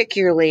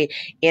 particularly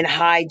in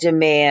high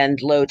demand,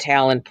 low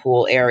talent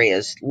pool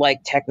areas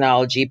like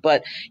technology.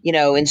 But,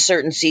 in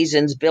certain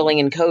seasons,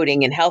 billing and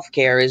coding in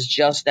healthcare is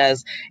just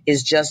as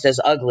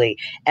ugly.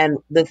 And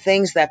the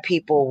things that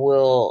people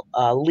will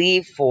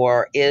leave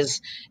for is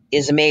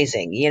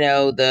amazing.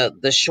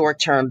 The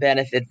short-term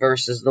benefit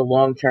versus the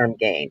long-term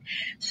gain.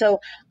 So,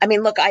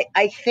 look,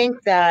 I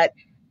think that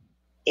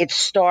it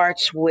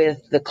starts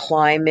with the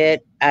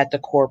climate at the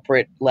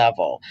corporate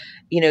level.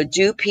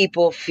 Do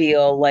people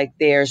feel like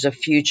there's a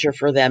future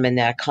for them in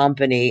that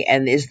company?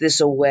 And is this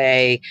a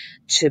way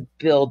to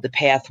build the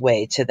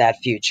pathway to that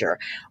future?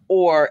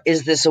 Or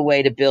is this a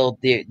way to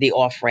build the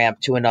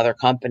off-ramp to another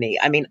company?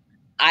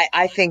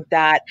 I think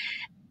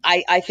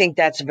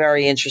that's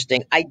very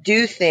interesting. I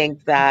do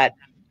think that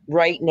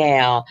right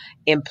now,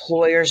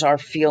 employers are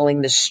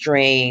feeling the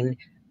strain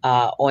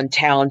on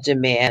talent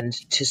demand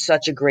to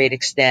such a great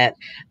extent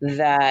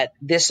that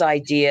this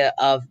idea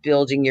of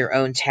building your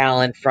own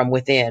talent from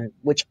within,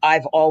 which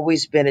I've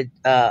always been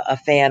a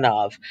fan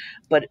of,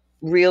 but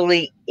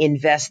really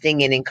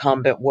investing in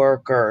incumbent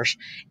workers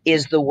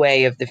is the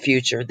way of the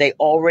future. They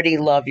already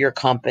love your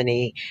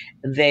company.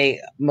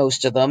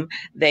 Most of them,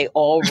 they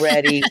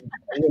already,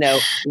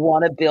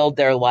 want to build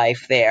their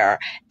life there.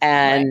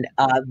 And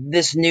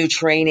this new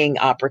training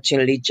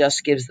opportunity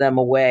just gives them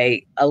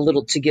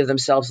to give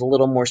themselves a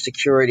little more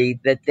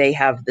security that they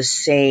have the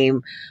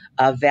same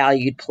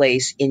valued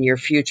place in your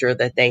future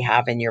that they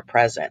have in your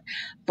present.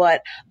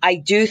 But I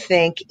do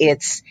think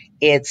it's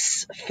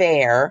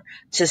fair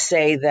to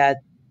say that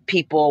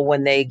people,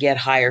 when they get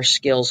higher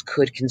skills,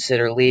 could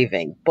consider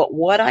leaving. But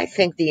what I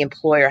think the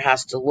employer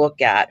has to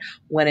look at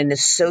when an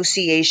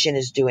association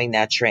is doing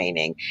that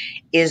training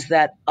is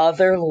that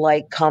other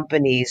like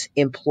companies'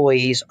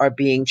 employees are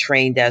being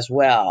trained as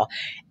well.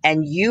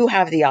 And you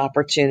have the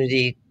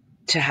opportunity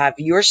to have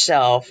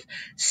yourself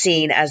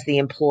seen as the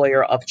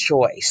employer of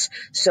choice.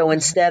 So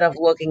instead of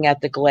looking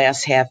at the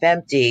glass half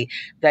empty,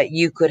 that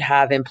you could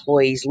have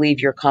employees leave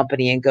your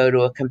company and go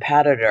to a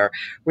competitor.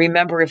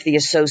 Remember, if the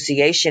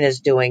association is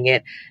doing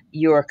it,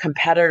 your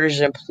competitor's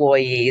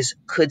employees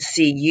could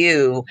see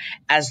you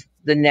as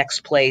the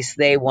next place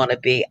they want to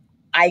be.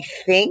 I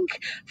think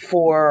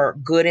for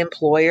good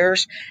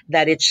employers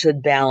that it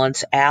should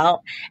balance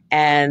out.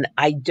 And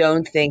I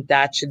don't think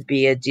that should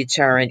be a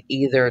deterrent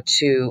either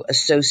to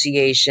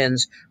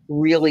associations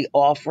really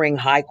offering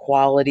high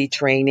quality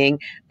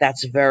training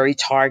that's very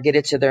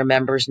targeted to their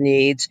members'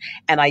 needs.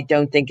 And I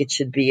don't think it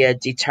should be a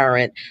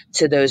deterrent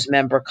to those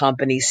member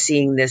companies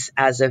seeing this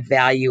as a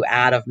value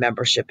add of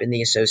membership in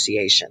the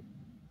association.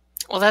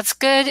 Well, that's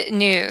good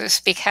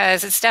news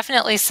because it's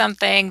definitely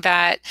something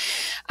that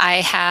I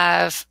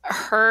have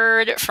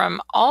heard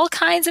from all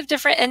kinds of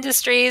different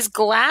industries,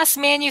 glass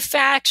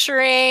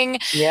manufacturing,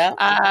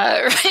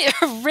 Yeah,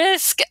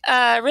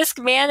 risk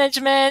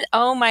management.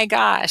 Oh my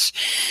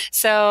gosh.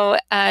 So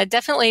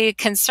definitely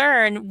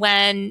concern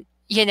when,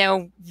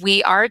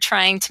 we are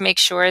trying to make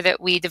sure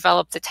that we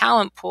develop the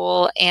talent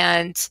pool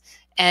and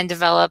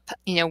develop,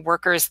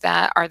 workers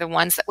that are the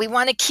ones that we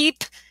want to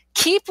keep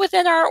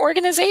within our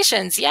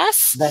organizations.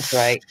 Yes. that's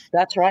right.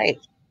 That's right.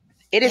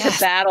 It is a Yes.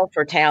 battle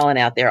for talent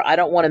out there. I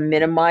don't want to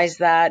minimize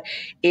that.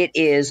 It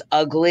is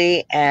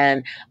ugly,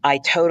 and I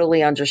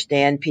totally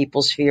understand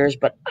people's fears,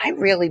 but I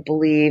really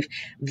believe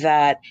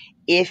that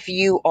if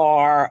you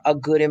are a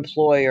good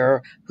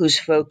employer who's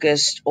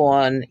focused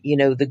on,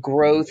 the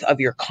growth of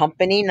your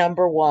company,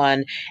 number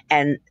one,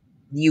 and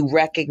you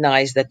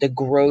recognize that the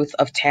growth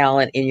of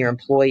talent in your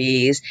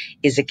employees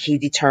is a key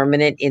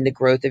determinant in the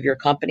growth of your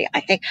company.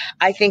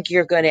 I think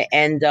you're going to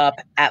end up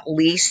at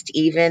least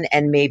even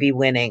and maybe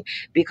winning,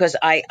 because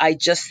I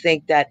just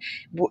think that,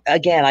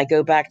 again, I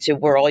go back to,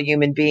 we're all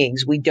human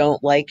beings. We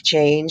don't like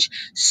change.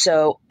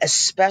 So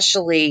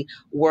especially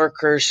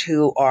workers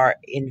who are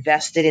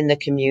invested in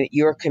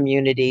your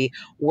community,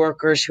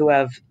 workers who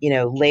have,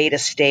 laid a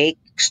stake,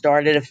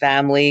 started a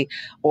family,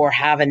 or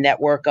have a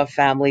network of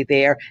family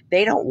there,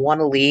 they don't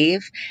want to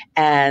leave.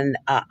 And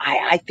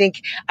I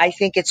think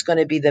it's going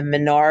to be the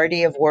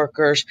minority of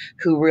workers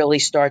who really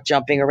start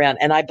jumping around.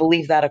 And I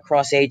believe that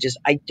across ages.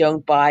 I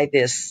don't buy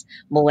this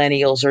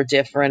millennials are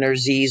different or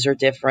Zs are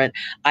different.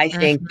 I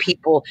think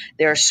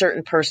there are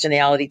certain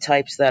personality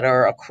types that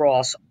are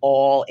across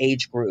all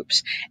age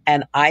groups.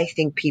 And I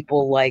think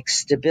people like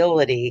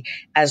stability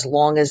as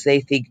long as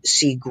they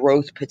see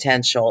growth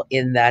potential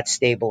in that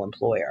stable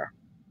employer.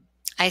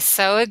 I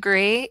so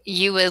agree.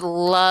 You would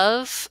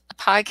love a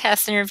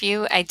podcast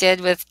interview I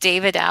did with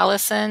David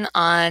Allison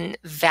on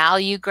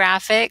value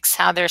graphics,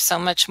 how they're so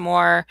much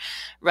more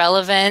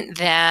relevant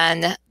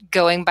than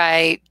going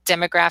by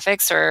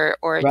demographics or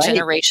Right.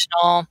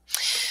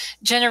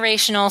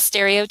 generational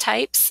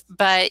stereotypes.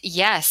 But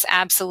yes,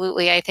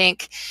 absolutely. I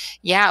think,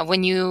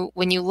 when you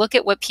look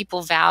at what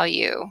people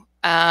value,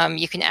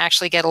 you can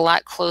actually get a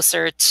lot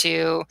closer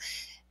to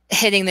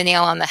hitting the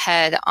nail on the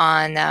head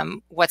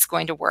on what's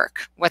going to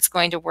work,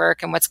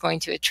 and what's going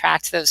to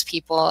attract those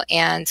people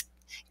and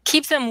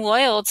keep them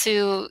loyal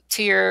to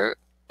your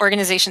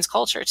organization's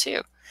culture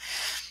too.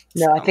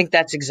 No, I So, think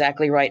that's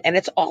exactly right. And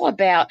it's all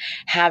about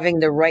having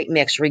the right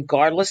mix,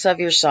 regardless of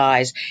your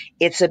size.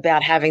 It's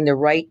about having the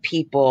right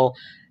people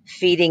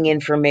feeding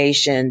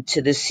information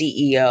to the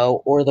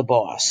CEO or the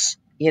boss.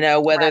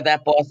 Whether right,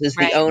 that boss is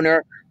the right.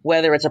 owner,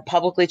 whether it's a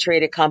publicly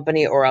traded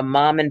company or a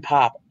mom and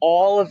pop,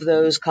 all of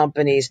those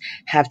companies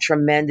have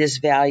tremendous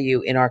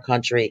value in our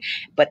country.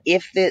 But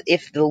if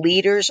the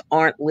leaders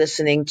aren't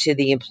listening to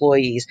the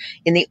employees,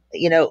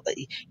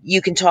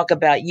 you can talk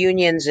about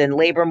unions and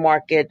labor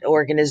market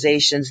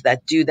organizations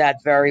that do that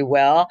very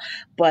well,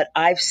 but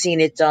I've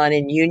seen it done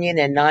in union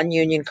and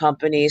non-union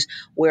companies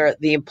where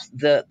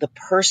the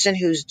person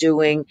who's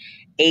doing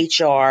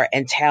HR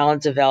and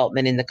talent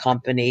development in the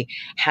company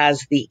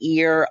has the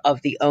ear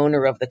of the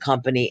owner of the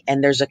company,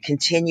 and there's a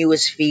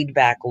continuous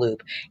feedback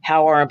loop.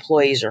 How our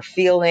employees are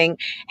feeling,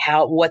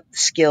 what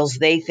skills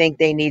they think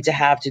they need to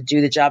have to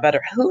do the job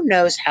better. Who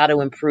knows how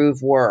to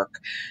improve work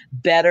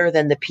better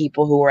than the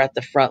people who are at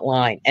the front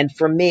line? And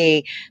for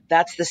me,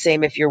 that's the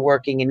same if you're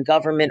working in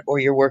government or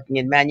you're working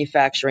in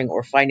manufacturing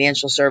or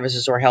financial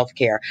services or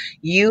healthcare.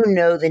 You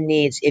know the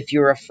needs if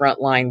you're a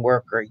frontline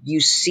worker.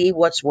 You see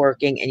what's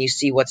working and you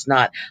see what's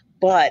not.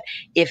 But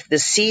if the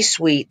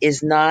C-suite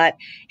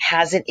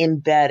hasn't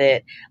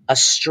embedded a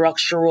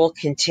structural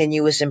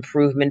continuous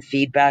improvement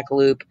feedback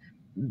loop,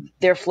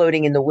 they're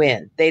floating in the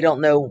wind. They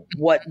don't know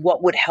what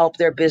would help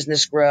their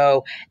business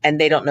grow, and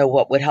they don't know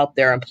what would help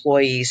their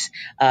employees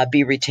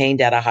be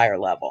retained at a higher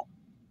level.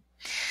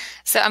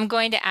 So I'm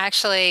going to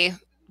actually,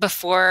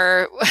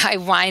 before I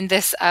wind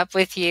this up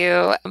with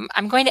you,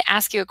 I'm going to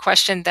ask you a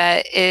question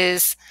that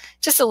is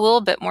just a little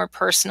bit more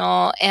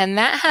personal. And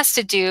that has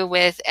to do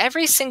with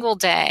every single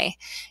day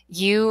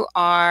you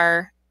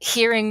are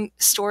hearing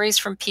stories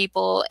from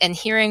people and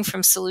hearing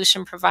from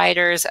solution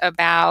providers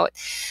about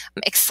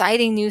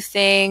exciting new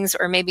things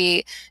or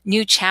maybe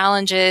new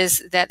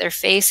challenges that they're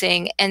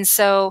facing. And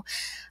so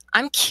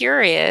I'm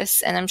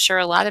curious, and I'm sure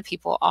a lot of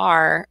people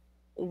are,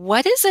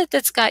 what is it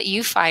that's got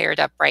you fired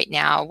up right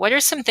now? What are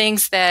some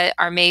things that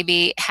are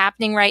maybe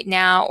happening right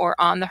now or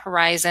on the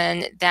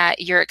horizon that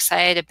you're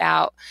excited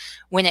about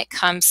when it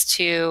comes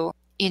to,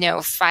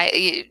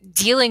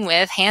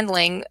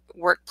 handling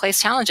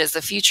workplace challenges,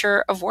 the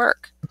future of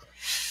work?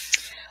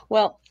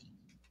 Well,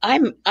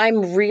 I'm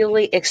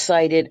really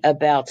excited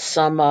about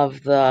some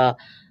of the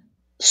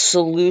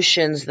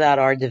solutions that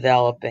are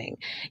developing,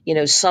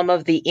 some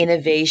of the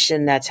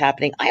innovation that's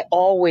happening. I've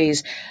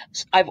always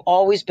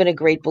been a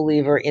great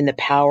believer in the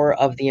power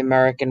of the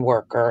American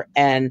worker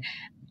and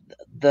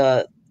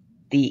the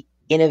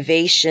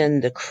innovation,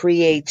 the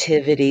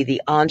creativity,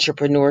 the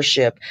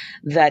entrepreneurship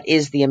that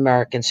is the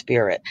American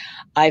spirit.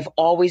 I've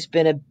always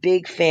been a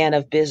big fan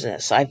of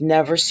business. I've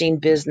never seen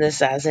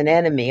business as an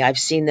enemy. I've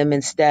seen them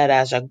instead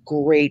as a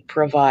great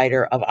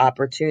provider of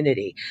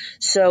opportunity.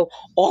 So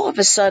all of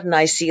a sudden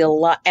I see a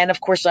lot. And of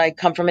course, I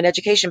come from an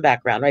education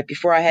background, right?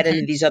 Before I had any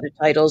of these other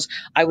titles,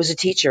 I was a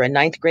teacher, a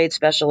ninth grade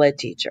special ed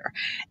teacher.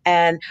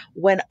 And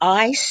when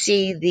I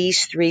see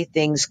these three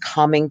things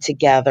coming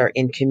together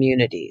in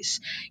communities,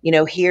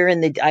 here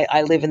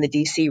I live in the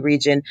DC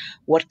region,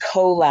 what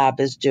CoLab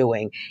is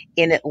doing,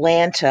 in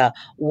Atlanta,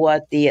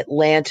 what the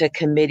Atlanta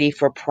Committee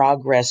for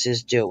Progress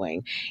is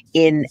doing,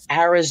 in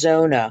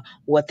Arizona,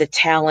 what the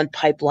Talent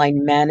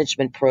Pipeline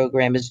Management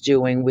Program is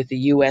doing with the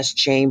U.S.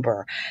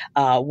 Chamber.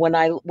 When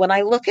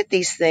I look at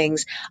these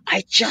things,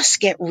 I just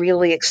get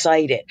really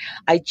excited.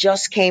 I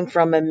just came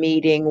from a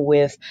meeting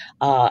with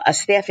a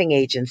staffing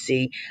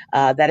agency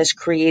that has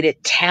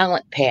created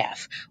Talent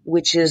Path,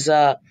 which is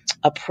a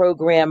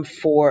program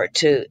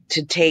to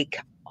take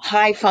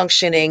high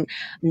functioning,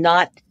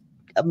 not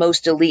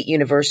most elite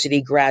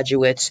university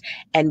graduates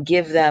and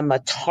give them a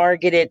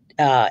targeted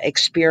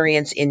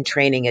experience in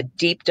training, a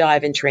deep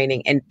dive in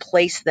training, and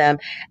place them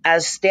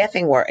as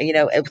staffing work,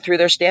 through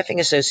their staffing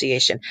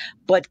association,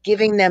 but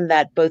giving them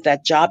both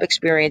that job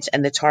experience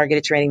and the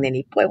targeted training they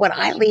need. Boy, when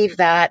I leave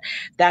that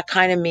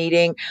kind of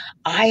meeting,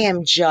 I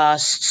am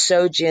just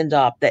so ginned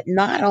up that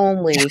not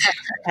only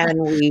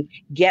can we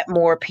get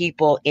more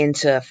people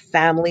into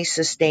family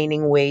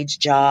sustaining wage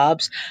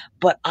jobs,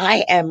 but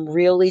I am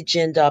really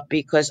ginned up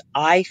because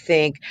I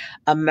think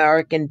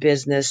American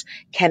business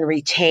can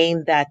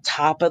retain that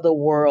top of the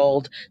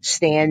world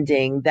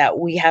standing that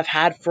we have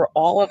had for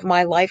all of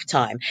my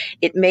lifetime.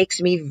 It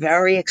makes me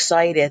very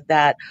excited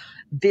that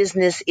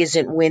business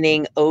isn't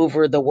winning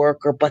over the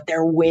worker, but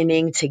they're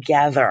winning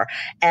together.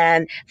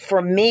 And for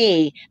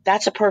me,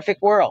 that's a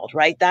perfect world,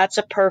 right? That's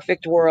a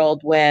perfect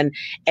world when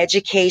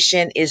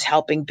education is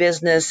helping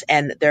business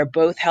and they're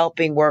both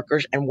helping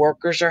workers and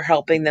workers are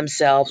helping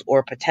themselves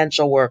or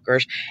potential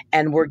workers.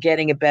 And we're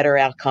getting a better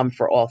outcome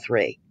for all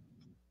three.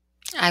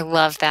 I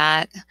love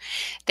that.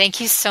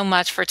 Thank you so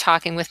much for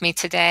talking with me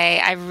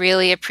today. I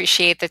really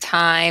appreciate the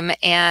time.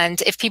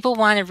 And if people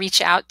want to reach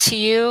out to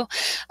you,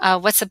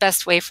 what's the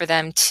best way for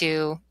them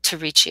to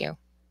reach you?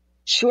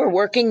 Sure.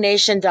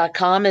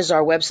 WorkingNation.com is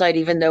our website,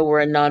 even though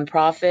we're a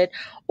nonprofit,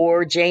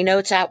 or Jane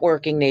Oates at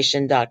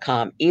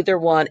WorkingNation.com, either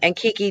one. And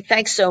KiKi,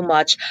 thanks so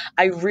much.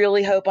 I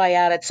really hope I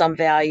added some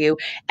value.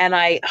 And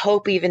I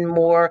hope even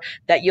more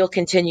that you'll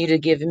continue to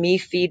give me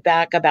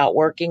feedback about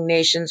Working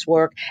Nation's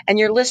work. And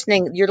your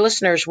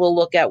listeners will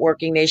look at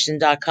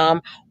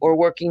WorkingNation.com or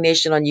Working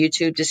Nation on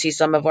YouTube to see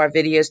some of our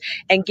videos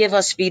and give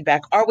us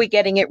feedback. Are we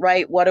getting it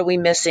right? What are we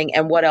missing?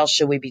 And what else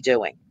should we be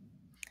doing?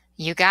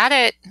 You got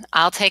it.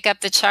 I'll take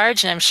up the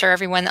charge, and I'm sure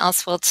everyone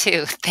else will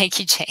too. Thank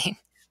you, Jane.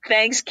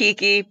 Thanks,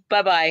 KiKi.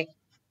 Bye-bye.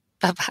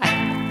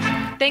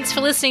 Bye-bye. Thanks for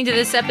listening to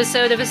this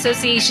episode of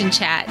Association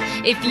Chat.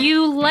 If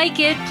you like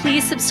it,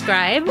 please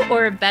subscribe,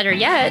 or better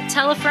yet,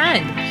 tell a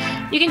friend.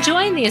 You can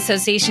join the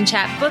Association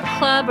Chat book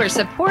club or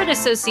support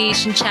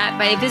Association Chat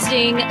by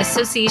visiting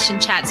Association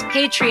Chat's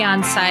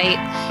Patreon site.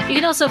 You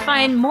can also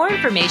find more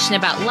information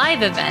about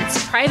live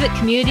events, private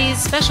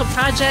communities, special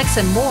projects,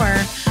 and more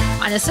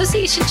on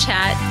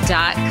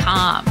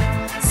associationchat.com.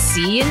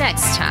 See you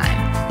next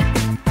time.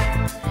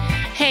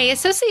 Hey,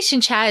 Association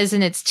Chat is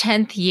in its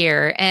 10th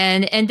year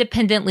and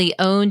independently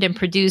owned and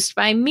produced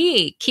by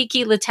me,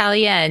 KiKi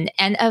L'Italienne,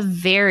 and a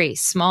very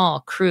small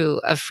crew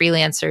of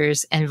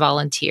freelancers and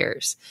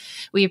volunteers.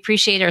 We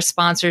appreciate our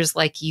sponsors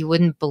like you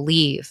wouldn't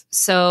believe.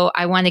 So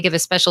I want to give a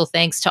special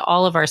thanks to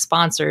all of our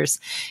sponsors.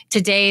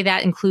 Today,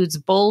 that includes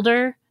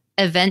Boulder,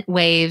 Event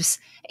Waves,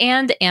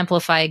 and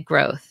Amplify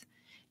Growth.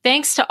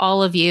 Thanks to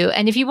all of you.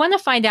 And if you want to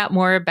find out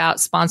more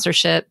about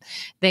sponsorship,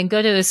 then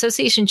go to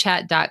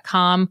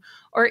associationchat.com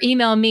or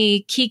email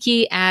me,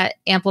 KiKi at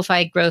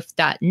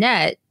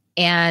amplifygrowth.net,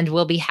 and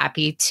we'll be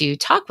happy to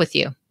talk with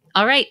you.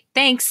 All right.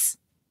 Thanks.